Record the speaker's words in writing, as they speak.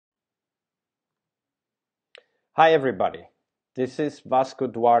Hi, everybody. This is Vasco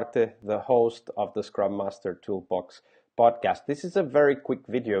Duarte, the host of the Scrum Master Toolbox Podcast. This is a very quick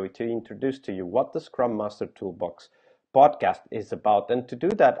video to introduce to you what the Scrum Master Toolbox Podcast is about. And to do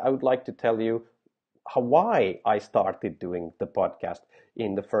that, I would like to tell you why I started doing the podcast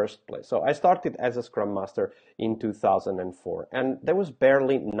in the first place. So I started as a Scrum Master in 2004, and there was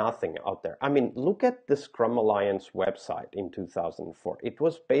barely nothing out there. I mean, look at the Scrum Alliance website in 2004. It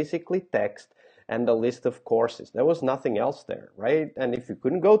was basically text and a list of courses. There was nothing else there, right? And if you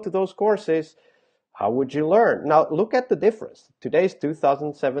couldn't go to those courses, how would you learn? Now, look at the difference. Today's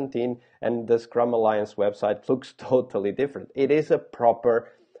 2017, and the Scrum Alliance website looks totally different. It is a proper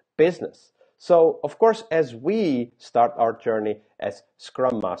business. So, of course, as we start our journey as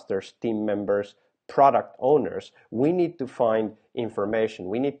Scrum Masters, team members, product owners, we need to find information.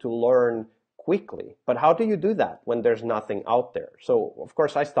 We need to learn quickly. But how do you do that when there's nothing out there? So, of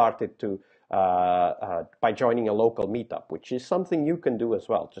course, I started to by joining a local meetup, which is something you can do as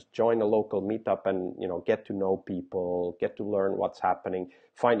well. Just join a local meetup and get to know people, get to learn what's happening,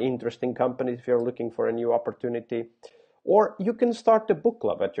 find interesting companies if you're looking for a new opportunity. Or you can start a book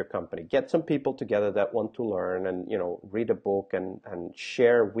club at your company. Get some people together that want to learn and read a book and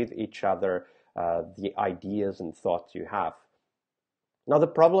share with each other the ideas and thoughts you have. Now the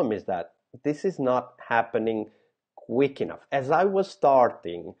problem is that this is not happening quick enough. As I was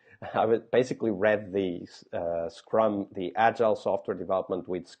starting, I basically read the Scrum, the Agile Software Development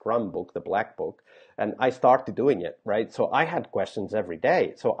with Scrum book, the Black Book, and I started doing it, right? So I had questions every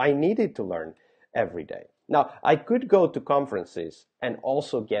day. So I needed to learn every day. Now, I could go to conferences and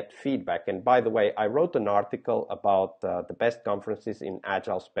also get feedback. And by the way, I wrote an article about the best conferences in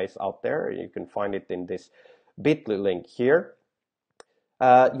Agile space out there. You can find it in this bit.ly link here.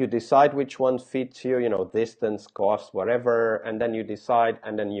 You decide which one fits you, distance, cost, whatever, and then you decide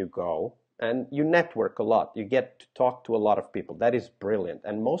and then you go. And you network a lot. You get to talk to a lot of people. That is brilliant.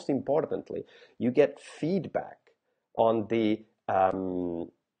 And most importantly, you get feedback on the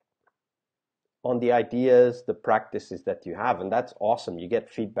ideas, the practices that you have. And that's awesome. You get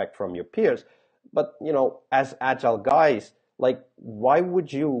feedback from your peers. But, as Agile guys, why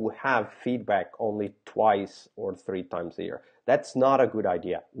would you have feedback only twice or three times a year? That's not a good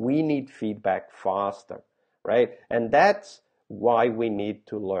idea. We need feedback faster, right? And that's why we need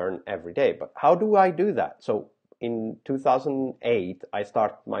to learn every day. But how do I do that? So in 2008, I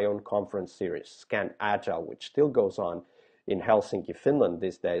started my own conference series, Scan Agile, which still goes on in Helsinki, Finland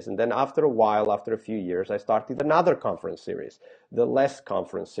these days. And then after a while, after a few years, I started another conference series, the Less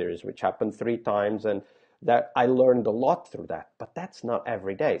conference series, which happened 3 times. And that I learned a lot through that, but that's not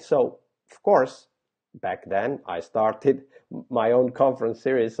every day. So, of course, back then I started my own conference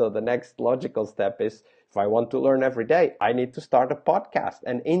series. So the next logical step is, if I want to learn every day, I need to start a podcast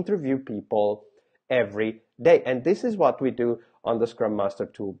and interview people every day. And this is what we do on the Scrum Master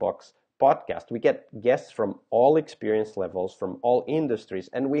Toolbox podcast. We get guests from all experience levels, from all industries,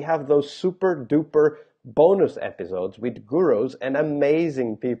 and we have those super duper bonus episodes with gurus and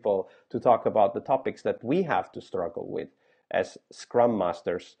amazing people to talk about the topics that we have to struggle with as Scrum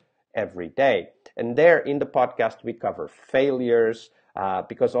Masters every day. And there in the podcast, we cover failures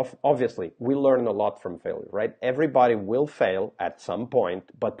because obviously we learn a lot from failure, right? Everybody will fail at some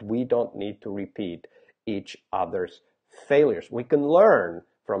point, but we don't need to repeat each other's failures. We can learn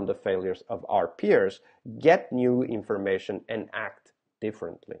from the failures of our peers, get new information, and act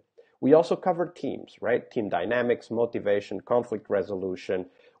differently. We also cover teams, right? Team dynamics, motivation, conflict resolution.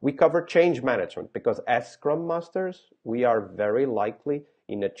 We cover change management because as Scrum Masters, we are very likely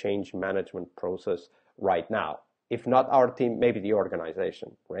in a change management process right now. If not our team, maybe the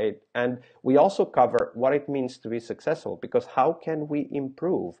organization, right? And we also cover what it means to be successful, because how can we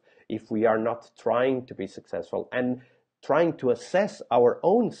improve if we are not trying to be successful and trying to assess our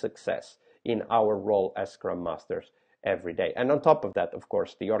own success in our role as Scrum Masters every day. And on top of that, of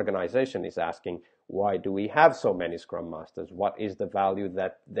course, the organization is asking, why do we have so many Scrum Masters? What is the value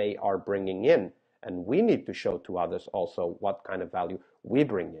that they are bringing in? And we need to show to others also what kind of value we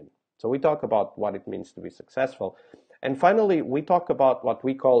bring in. So we talk about what it means to be successful. And finally, we talk about what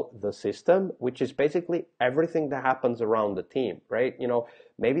we call the system, which is basically everything that happens around the team, right?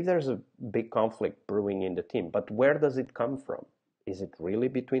 Maybe there's a big conflict brewing in the team, but where does it come from? Is it really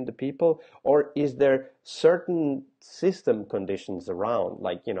between the people, or is there certain system conditions around,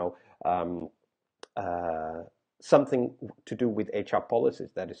 like something to do with HR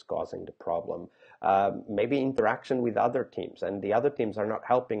policies that is causing the problem? Maybe interaction with other teams, and the other teams are not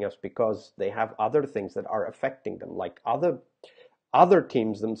helping us because they have other things that are affecting them, like other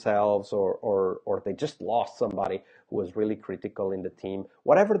teams themselves, or they just lost somebody who was really critical in the team.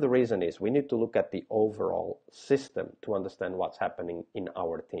 Whatever the reason is, we need to look at the overall system to understand what's happening in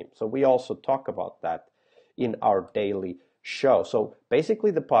our team. So we also talk about that in our daily show. So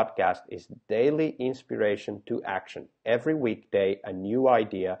basically the podcast is daily inspiration to action. Every weekday, a new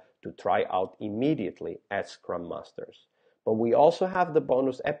idea to try out immediately as Scrum Masters. But we also have the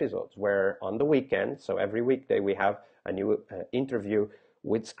bonus episodes where on the weekend, so every weekday we have a new interview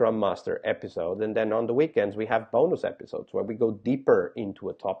with Scrum Master episode. And then on the weekends, we have bonus episodes where we go deeper into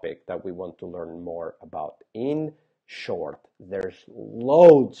a topic that we want to learn more about. In short, there's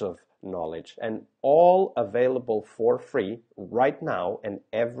loads of knowledge and all available for free right now and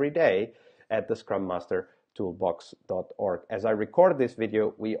every day at the Scrum Master Toolbox.org. As I record this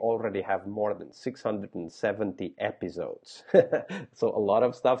video, we already have more than 670 episodes. So a lot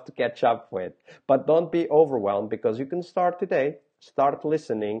of stuff to catch up with. But don't be overwhelmed, because you can start today, start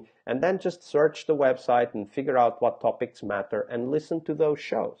listening, and then just search the website and figure out what topics matter and listen to those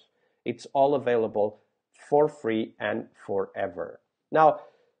shows. It's all available for free and forever. Now,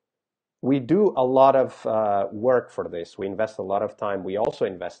 we do a lot of work for this. We invest a lot of time. We also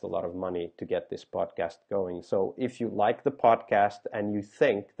invest a lot of money to get this podcast going. So if you like the podcast and you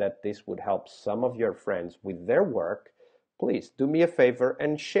think that this would help some of your friends with their work, please do me a favor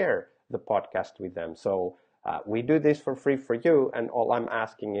and share the podcast with them. So we do this for free for you. And all I'm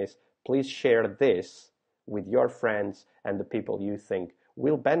asking is, please share this with your friends and the people you think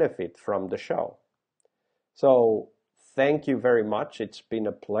will benefit from the show. So thank you very much. It's been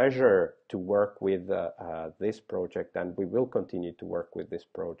a pleasure to work with this project, and we will continue to work with this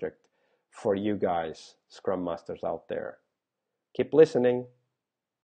project for you guys, Scrum Masters out there. Keep listening.